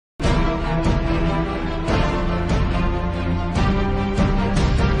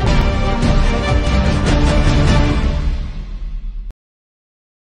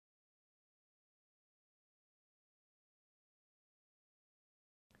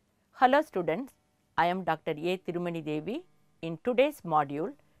Hello students, I am Dr. A. Thirumani Devi. In today's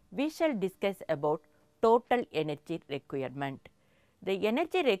module, we shall discuss about total energy requirement. The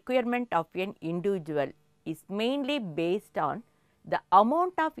energy requirement of an individual is mainly based on the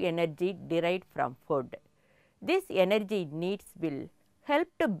amount of energy derived from food. This energy needs will help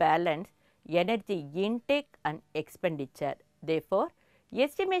to balance energy intake and expenditure. Therefore,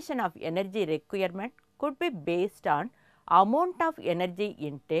 estimation of energy requirement could be based on amount of energy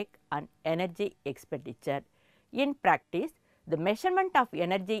intake and energy expenditure. In practice, the measurement of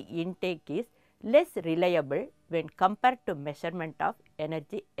energy intake is less reliable when compared to measurement of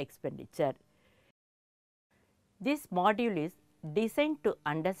energy expenditure. This module is designed to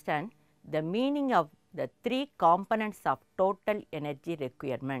understand the meaning of the three components of total energy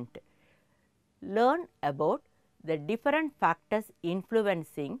requirement. Learn about the different factors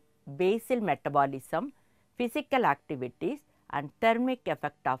influencing basal metabolism, physical activities and thermic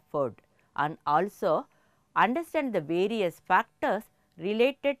effect of food, and also understand the various factors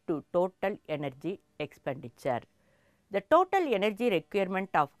related to total energy expenditure. The total energy requirement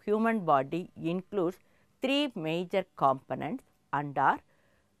of human body includes three major components and are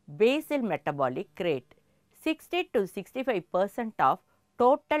basal metabolic rate. 60 to 65% of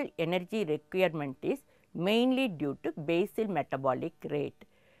total energy requirement is mainly due to basal metabolic rate.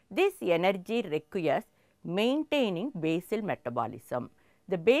 This energy requires maintaining basal metabolism.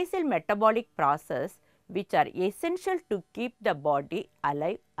 The basal metabolic process which are essential to keep the body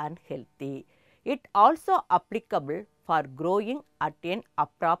alive and healthy. It also applicable for growing at an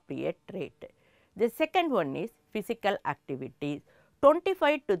appropriate rate. The second one is physical activities.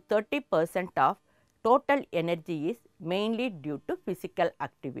 25 to 30% of total energy is mainly due to physical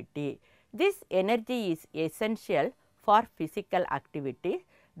activity. This energy is essential for physical activity,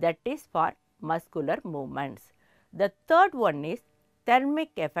 that is for muscular movements. The third one is thermic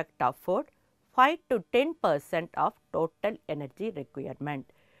effect of food, 5 to 10% of total energy requirement.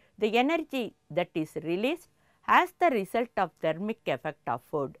 The energy that is released as the result of thermic effect of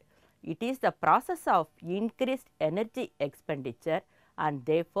food. It is the process of increased energy expenditure and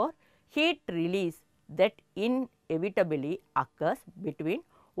therefore, heat release that inevitably occurs between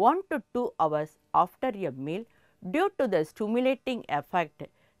 1 to 2 hours after a meal due to the stimulating effect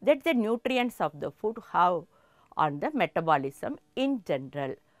that the nutrients of the food have on the metabolism in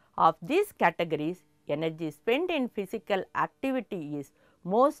general. Of these categories, energy spent in physical activity is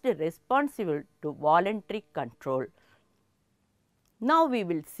most responsible to voluntary control. Now, we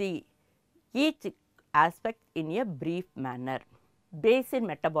will see each aspect in a brief manner. Basal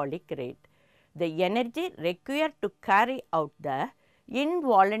metabolic rate. The energy required to carry out the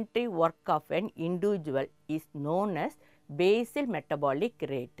involuntary work of an individual is known as basal metabolic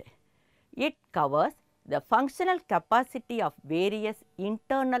rate. It covers the functional capacity of various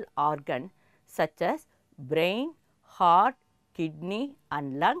internal organs such as brain, heart, kidney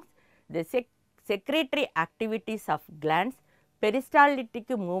and lungs, the secretory activities of glands, peristaltic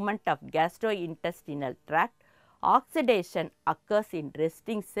movement of gastrointestinal tract, oxidation occurs in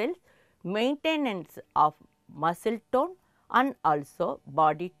resting cells, maintenance of muscle tone and also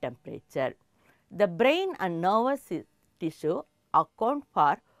body temperature. The brain and nervous tissue account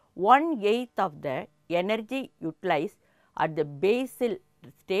for 1/8 of the energy utilized at the basal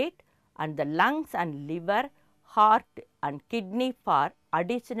state and the lungs and liver, heart and kidney for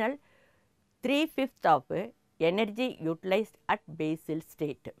additional 3/5 of energy utilized at basal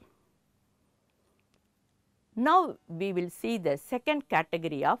state. Now, we will see the second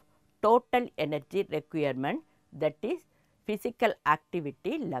category of total energy requirement, that is physical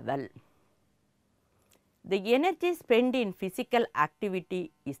activity level. The energy spent in physical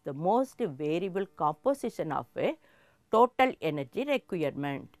activity is the most variable composition of a total energy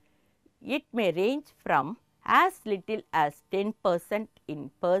requirement. It may range from as little as 10%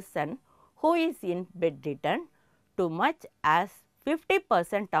 in person who is in bedridden to much as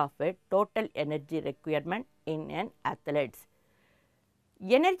 50% of a total energy requirement in an athlete.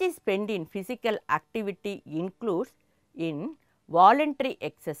 Energy spent in physical activity includes in voluntary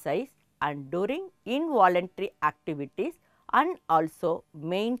exercise and during involuntary activities and also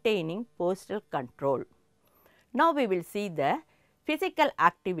maintaining posture control. Now, we will see the physical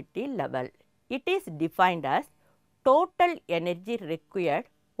activity level. It is defined as total energy required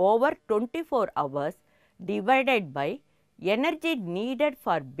over 24 hours divided by energy needed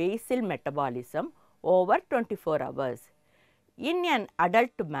for basal metabolism over 24 hours. In an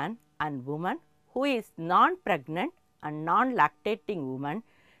adult man and woman who is non-pregnant and non-lactating woman,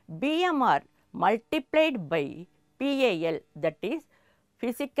 BMR multiplied by PAL, that is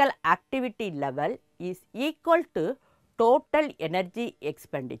physical activity level, is equal to total energy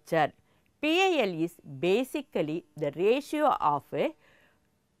expenditure. PAL is basically the ratio of a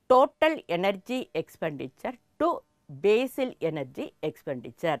total energy expenditure to basal energy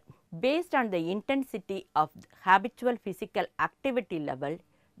expenditure. Based on the intensity of habitual physical activity level,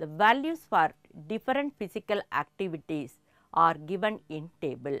 the values for different physical activities are given in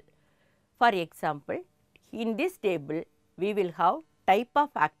table. For example, in this table we will have type of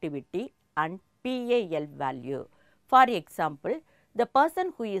activity and PAL value. For example, the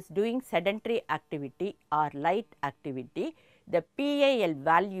person who is doing sedentary activity or light activity, the PAL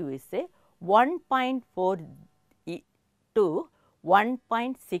value is 1.4 to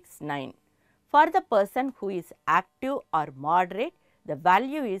 1.69. For the person who is active or moderate, the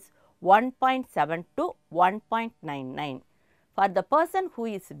value is 1.7 to 1.99. For the person who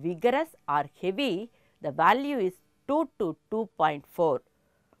is vigorous or heavy, the value is 2 to 2.4.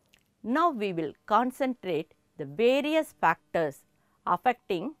 Now we will concentrate the various factors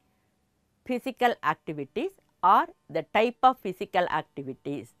affecting physical activities or the type of physical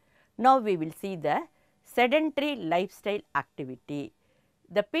activities. Now we will see the sedentary lifestyle activity.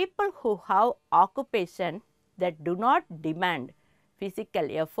 The people who have occupation that do not demand physical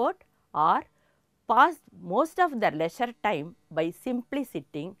effort or pass most of their leisure time by simply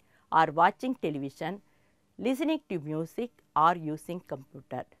sitting or watching television, listening to music or using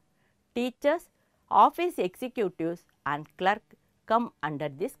computer. Teachers, office executives and clerks come under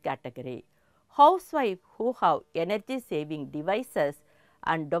this category. Housewives who have energy saving devices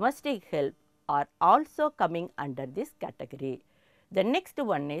and domestic help are also coming under this category. The next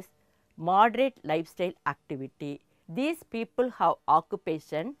one is moderate lifestyle activity. These people have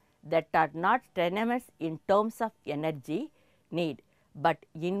occupation that are not strenuous in terms of energy need, but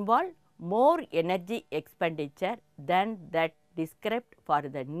involve more energy expenditure than that described for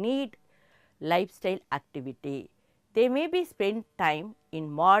the need lifestyle activity. They may be spent time in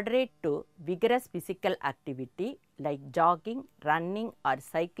moderate to vigorous physical activity like jogging, running or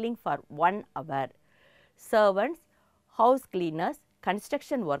cycling for 1 hour. Servants, house cleaners,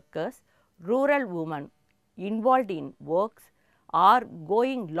 construction workers, rural women involved in works or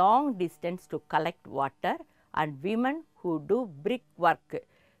going long distance to collect water, and women who do brick work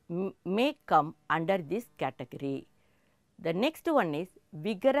may come under this category. The next one is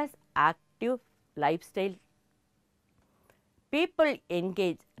vigorous active lifestyle. People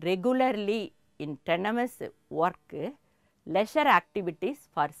engage regularly in strenuous work, leisure activities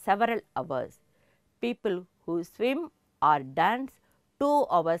for several hours. People who swim or dance 2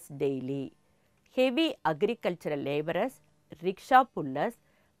 hours daily. Heavy agricultural laborers, rickshaw pullers,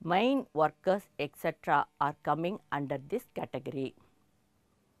 mine workers, etc. are coming under this category.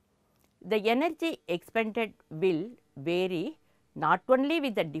 The energy expended will vary not only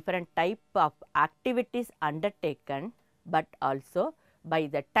with the different type of activities undertaken, but also by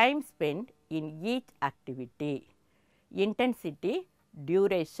the time spent in each activity. Intensity,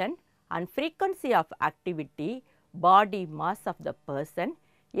 duration and frequency of activity, body mass of the person,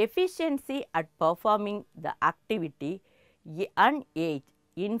 efficiency at performing the activity and age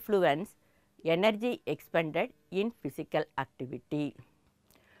influence energy expended in physical activity.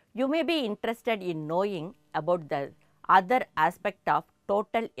 You may be interested in knowing about the other aspect of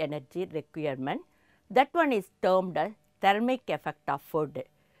total energy requirement. That one is termed as thermic effect of food.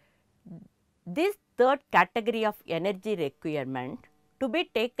 This third category of energy requirement to be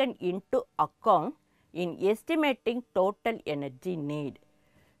taken into account in estimating total energy need.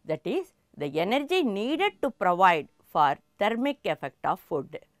 That is, the energy needed to provide for thermic effect of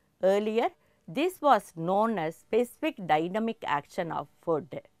food. Earlier, this was known as specific dynamic action of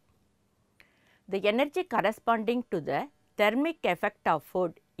food. The energy corresponding to the thermic effect of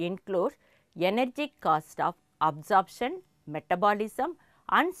food includes energy cost of absorption, metabolism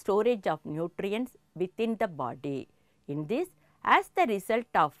and storage of nutrients within the body. In this, as the result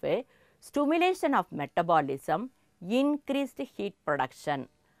of a stimulation of metabolism, increased heat production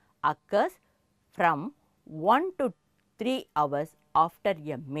occurs from 1 to 3 hours after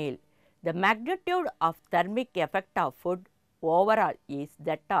a meal. The magnitude of thermic effect of food overall is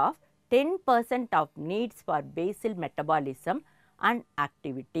that of 10% of needs for basal metabolism and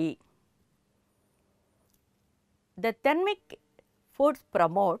activity. The thermic foods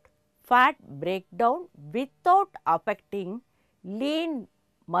promote fat breakdown without affecting lean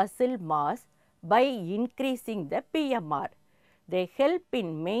muscle mass by increasing the PMR. They help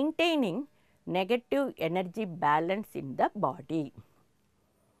in maintaining negative energy balance in the body.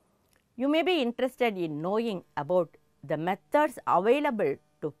 You may be interested in knowing about the methods available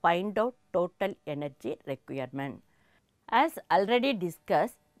to find out total energy requirement. As already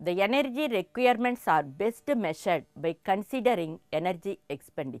discussed, The energy requirements are best measured by considering energy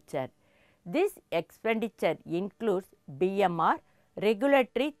expenditure. This expenditure includes BMR,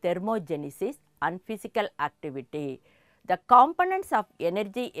 regulatory thermogenesis, and physical activity. The components of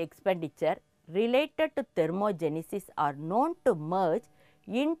energy expenditure related to thermogenesis are known to merge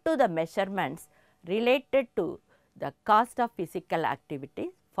into the measurements related to the cost of physical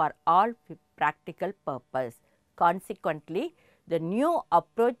activity for all practical purpose. Consequently, the new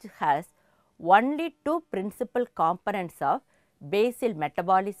approach has only two principal components of basal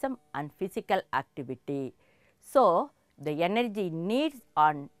metabolism and physical activity. So, the energy needs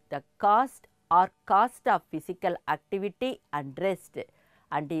on the cost or cost of physical activity and rest,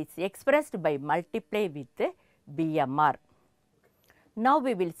 and is expressed by multiply with BMR. Now,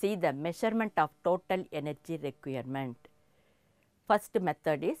 we will see the measurement of total energy requirement. First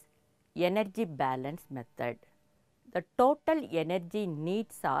method is energy balance method. The total energy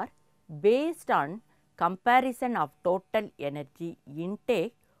needs are based on comparison of total energy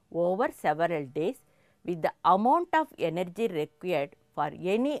intake over several days with the amount of energy required for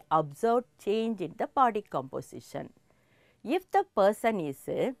any observed change in the body composition. If the person is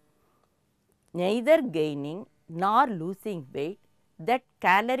neither gaining nor losing weight, that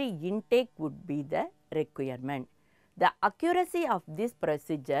calorie intake would be the requirement. The accuracy of this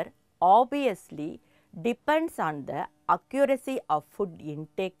procedure obviously depends on the accuracy of food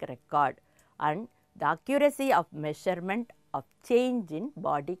intake record and the accuracy of measurement of change in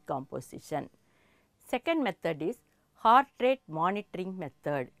body composition. Second method is heart rate monitoring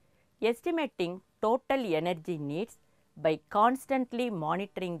method. Estimating total energy needs by constantly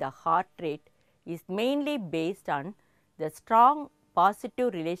monitoring the heart rate is mainly based on the strong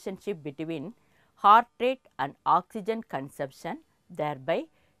positive relationship between heart rate and oxygen consumption, thereby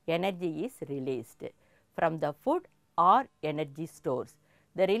energy is released from the food or energy stores.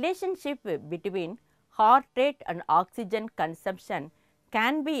 The relationship between heart rate and oxygen consumption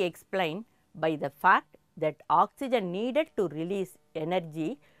can be explained by the fact that oxygen needed to release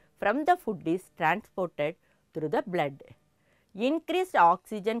energy from the food is transported through the blood. Increased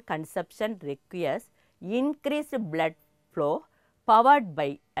oxygen consumption requires increased blood flow powered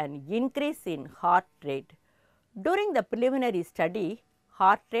by an increase in heart rate. During the preliminary study,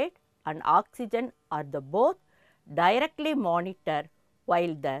 heart rate and oxygen are the both directly monitored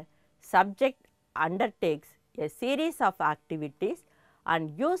while the subject undertakes a series of activities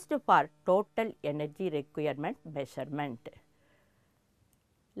and used for total energy requirement measurement.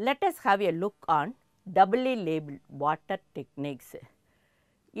 Let us have a look on doubly labeled water techniques.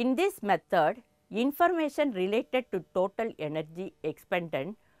 In this method, information related to total energy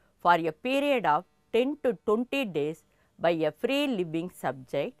expended for a period of 10 to 20 days by a free living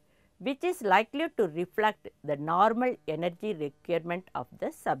subject, which is likely to reflect the normal energy requirement of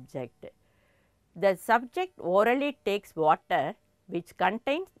the subject. The subject orally takes water which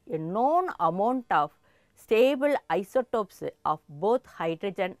contains a known amount of stable isotopes of both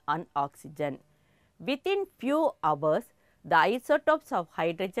hydrogen and oxygen. Within few hours, the isotopes of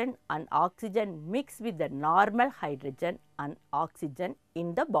hydrogen and oxygen mix with the normal hydrogen and oxygen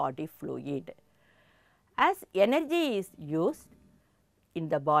in the body fluid. As energy is used in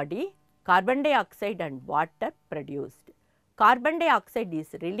the body, carbon dioxide and water produced. Carbon dioxide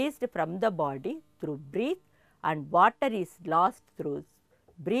is released from the body through breath and water is lost through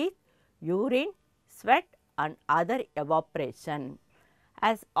breath, urine, sweat and other evaporation.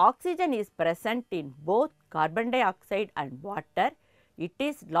 As oxygen is present in both carbon dioxide and water, it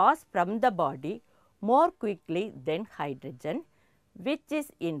is lost from the body more quickly than hydrogen, which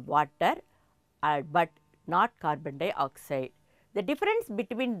is in water but not carbon dioxide. The difference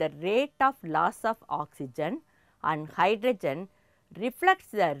between the rate of loss of oxygen and hydrogen reflects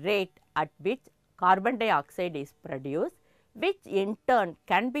the rate at which carbon dioxide is produced, which in turn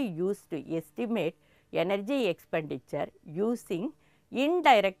can be used to estimate energy expenditure using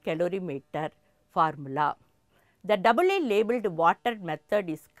indirect calorimeter formula. The doubly labeled water method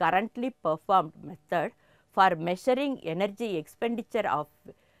is currently performed method for measuring energy expenditure of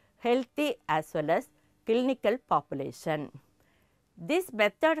healthy as well as clinical population. This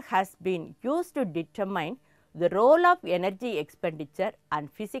method has been used to determine the role of energy expenditure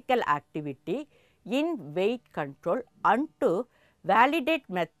and physical activity in weight control and to validate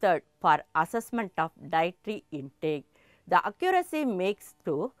method for assessment of dietary intake. The accuracy makes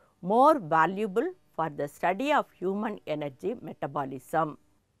it more valuable for the study of human energy metabolism.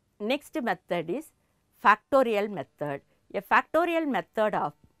 Next method is factorial method. A factorial method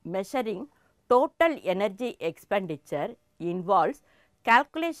of measuring total energy expenditure involves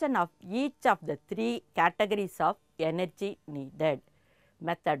calculation of each of the three categories of energy needed.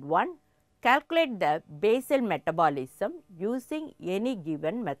 Method 1. Calculate the basal metabolism using any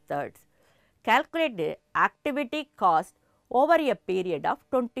given methods. Calculate the activity cost over a period of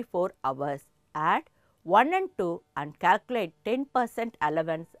 24 hours. Add 1 and 2 and calculate 10%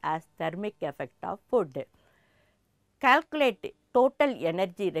 allowance as thermic effect of food. Calculate total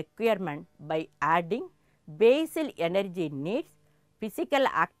energy requirement by adding basal energy needs, physical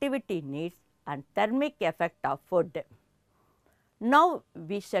activity needs and thermic effect of food. Now,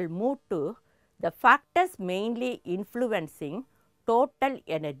 we shall move to the factors mainly influencing total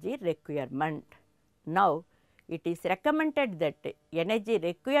energy requirement. Now, it is recommended that energy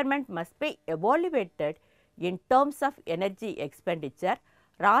requirement must be evaluated in terms of energy expenditure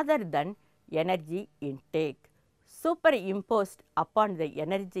rather than energy intake. Superimposed upon the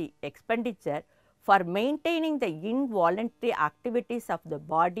energy expenditure for maintaining the involuntary activities of the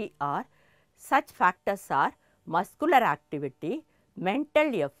body are such factors are muscular activity,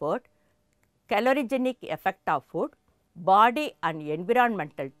 mental effort, calorigenic effect of food, body and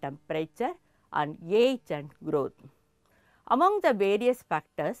environmental temperature and age and growth. Among the various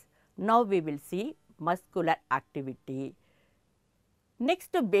factors, now we will see muscular activity.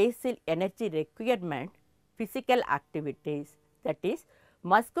 Next to basal energy requirement, physical activities, that is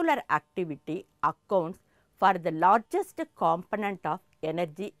muscular activity accounts for the largest component of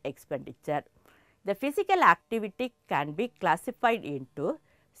energy expenditure. The physical activity can be classified into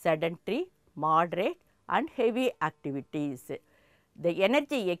sedentary, moderate and heavy activities. The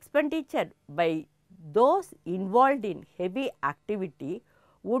energy expenditure by those involved in heavy activity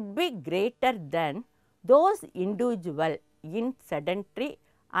would be greater than those individual in sedentary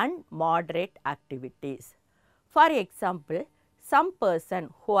and moderate activities. For example, some persons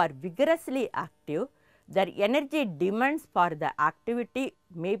who are vigorously active, their energy demands for the activity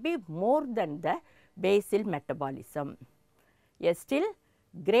may be more than the basal metabolism. A still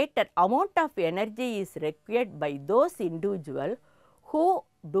greater amount of energy is required by those individuals who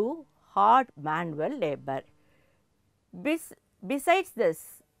do hard manual labor. Besides the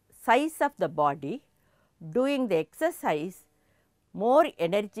size of the body, doing the exercise more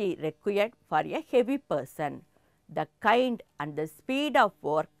energy required for a heavy person. The kind and the speed of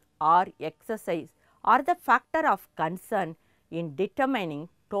work or exercise are the factor of concern in determining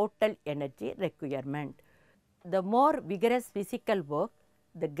total energy requirement. The more vigorous physical work,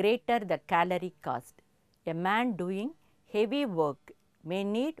 the greater the calorie cost. A man doing heavy work may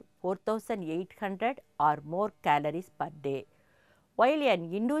need 4,800 or more calories per day, while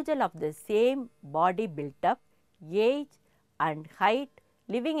an individual of the same body built-up, age and height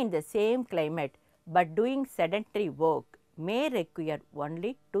living in the same climate but doing sedentary work may require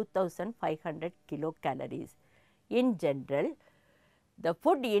only 2,500 kilocalories. In general, the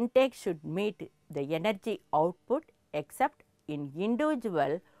food intake should meet the energy output except in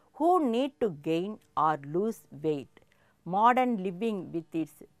individuals who need to gain or lose weight. Modern living with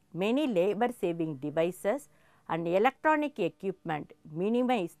its many labor-saving devices and electronic equipment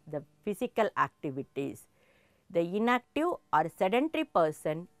minimize the physical activities. The inactive or sedentary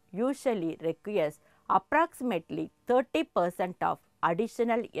person usually requires approximately 30% of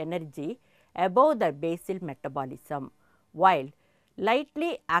additional energy above the basal metabolism, while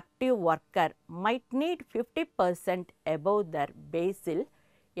lightly active worker might need 50% above their basal,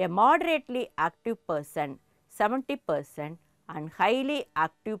 a moderately active person 70% and highly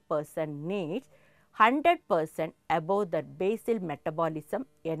active person needs 100% above the basal metabolism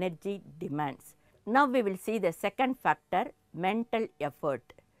energy demands. Now, we will see the second factor, mental effort.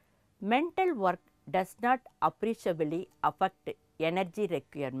 Mental work does not appreciably affect energy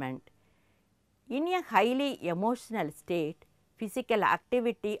requirement. In a highly emotional state, physical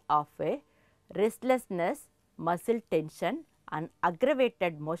activity of a restlessness, muscle tension and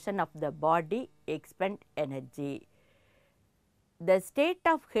aggravated motion of the body expend energy. The state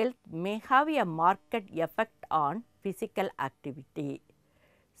of health may have a marked effect on physical activity.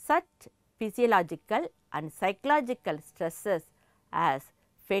 Such physiological and psychological stresses as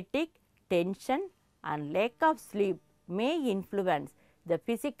fatigue, tension and lack of sleep may influence the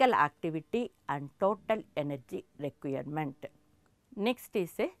physical activity and total energy requirement. Next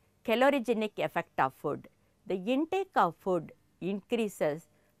is a calorigenic effect of food. The intake of food increases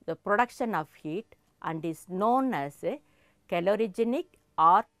the production of heat and is known as a calorigenic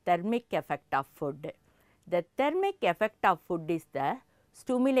or thermic effect of food. The thermic effect of food is the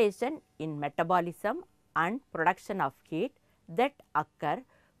stimulation in metabolism and production of heat that occur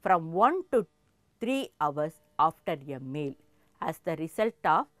from 1 to 3 hours after a meal as the result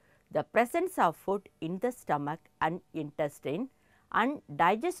of the presence of food in the stomach and intestine and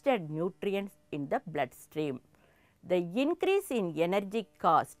digested nutrients in the bloodstream. The increase in energy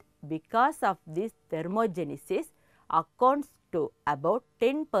cost because of this thermogenesis accounts to about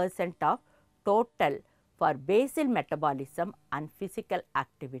 10% of total for basal metabolism and physical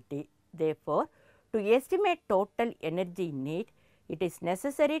activity. Therefore, to estimate total energy need, it is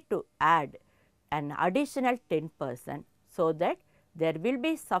necessary to add an additional 10% so that there will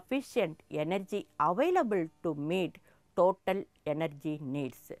be sufficient energy available to meet total energy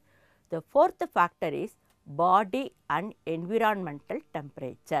needs. The fourth factor is body and environmental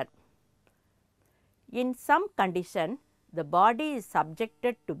temperature. In some condition, the body is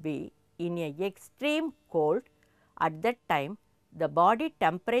subjected to be in a extreme cold. At that time, the body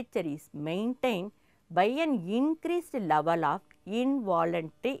temperature is maintained by an increased level of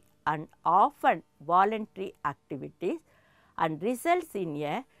involuntary and often voluntary activities and results in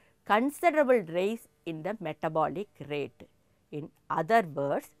a considerable rise in the metabolic rate. In other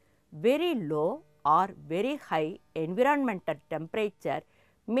words, very low or very high environmental temperature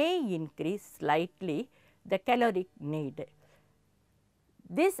may increase slightly the caloric need.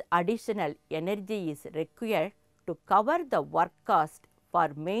 This additional energy is required to cover the work cost for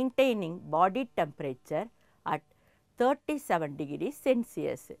maintaining body temperature at 37 degrees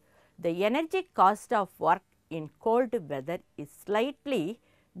Celsius. The energy cost of work in cold weather is slightly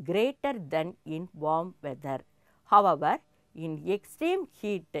greater than in warm weather. However, in extreme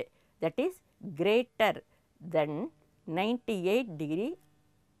heat, that is greater than 98 degree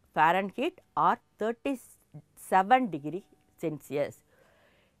Fahrenheit or 37 degree Celsius,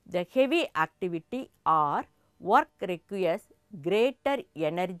 the heavy activity or work requires greater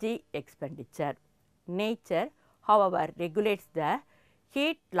energy expenditure. Nature, however, regulates the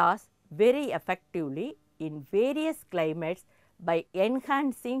heat loss very effectively in various climates by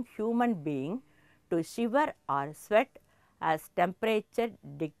enhancing human being to shiver or sweat as temperature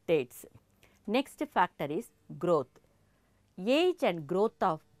dictates. Next factor is growth. Age and growth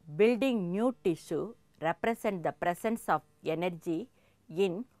of building new tissue represent the presence of energy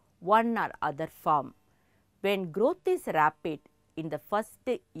in one or other form. When growth is rapid in the first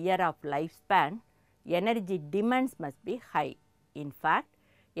year of lifespan, energy demands must be high. In fact,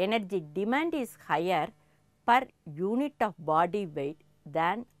 energy demand is higher per unit of body weight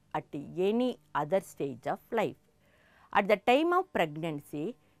than at any other stage of life. At the time of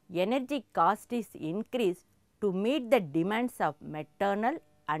pregnancy, energy cost is increased to meet the demands of maternal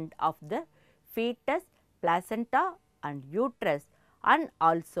and of the fetus, placenta and uterus, and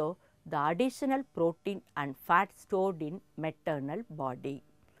also the additional protein and fat stored in maternal body.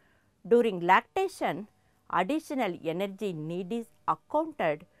 During lactation, additional energy need is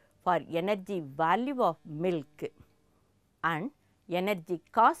accounted for energy value of milk and energy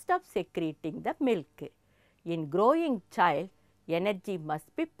cost of secreting the milk. In growing child, energy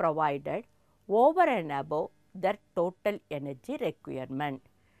must be provided over and above their total energy requirement.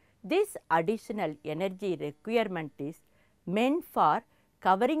 This additional energy requirement is meant for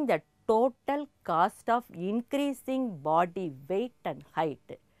covering the total cost of increasing body weight and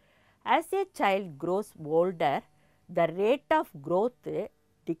height. As a child grows older, the rate of growth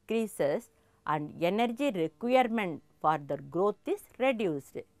decreases and energy requirement for the growth is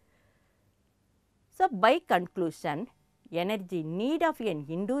reduced. So, by conclusion, energy need of an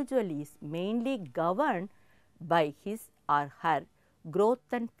individual is mainly governed by his or her growth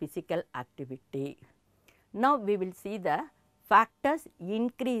and physical activity. Now, we will see the factors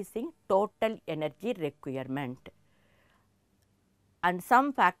increasing total energy requirement, and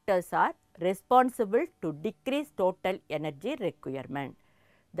some factors are responsible to decrease total energy requirement.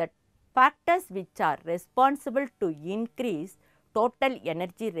 The factors which are responsible to increase total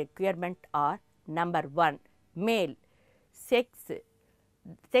energy requirement are: number 1, male. Sex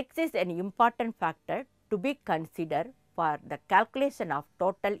is an important factor to be considered for the calculation of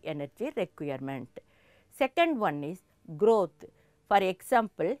total energy requirement. Second one is growth. For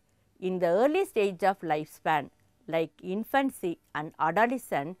example, in the early stage of lifespan like infancy and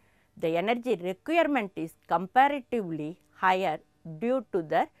adolescence, the energy requirement is comparatively higher due to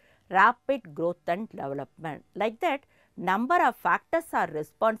the rapid growth and development. Like that, number of factors are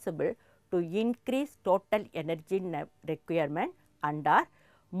responsible to increase total energy requirement and are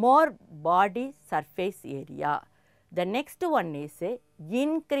more body surface area. The next one is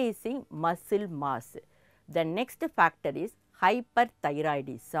increasing muscle mass. The next factor is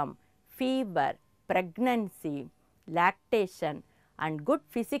hyperthyroidism, fever, pregnancy, lactation and good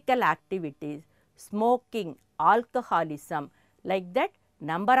physical activities, smoking, alcoholism. Like that,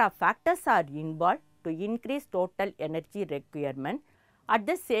 number of factors are involved to increase total energy requirement. At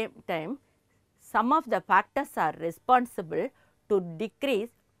the same time, some of the factors are responsible to decrease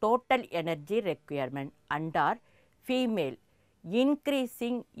total energy requirement and are female,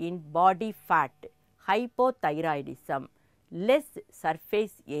 increasing in body fat, hypothyroidism, less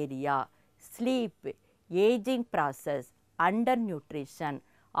surface area, sleep, aging process, undernutrition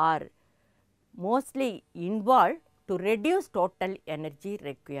are mostly involved to reduce total energy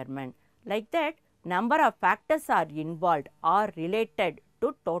requirement. Like that, number of factors are involved or related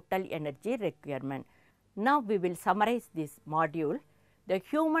to total energy requirement. Now, we will summarize this module. The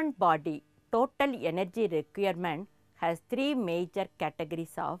human body total energy requirement has three major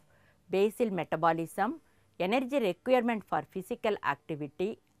categories of basal metabolism, energy requirement for physical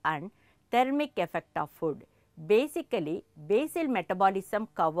activity and thermic effect of food. Basically, basal metabolism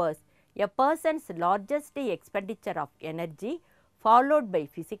covers a person's largest expenditure of energy followed by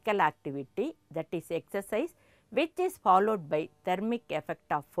physical activity, that is exercise, which is followed by thermic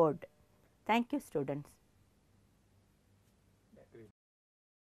effect of food. Thank you, students.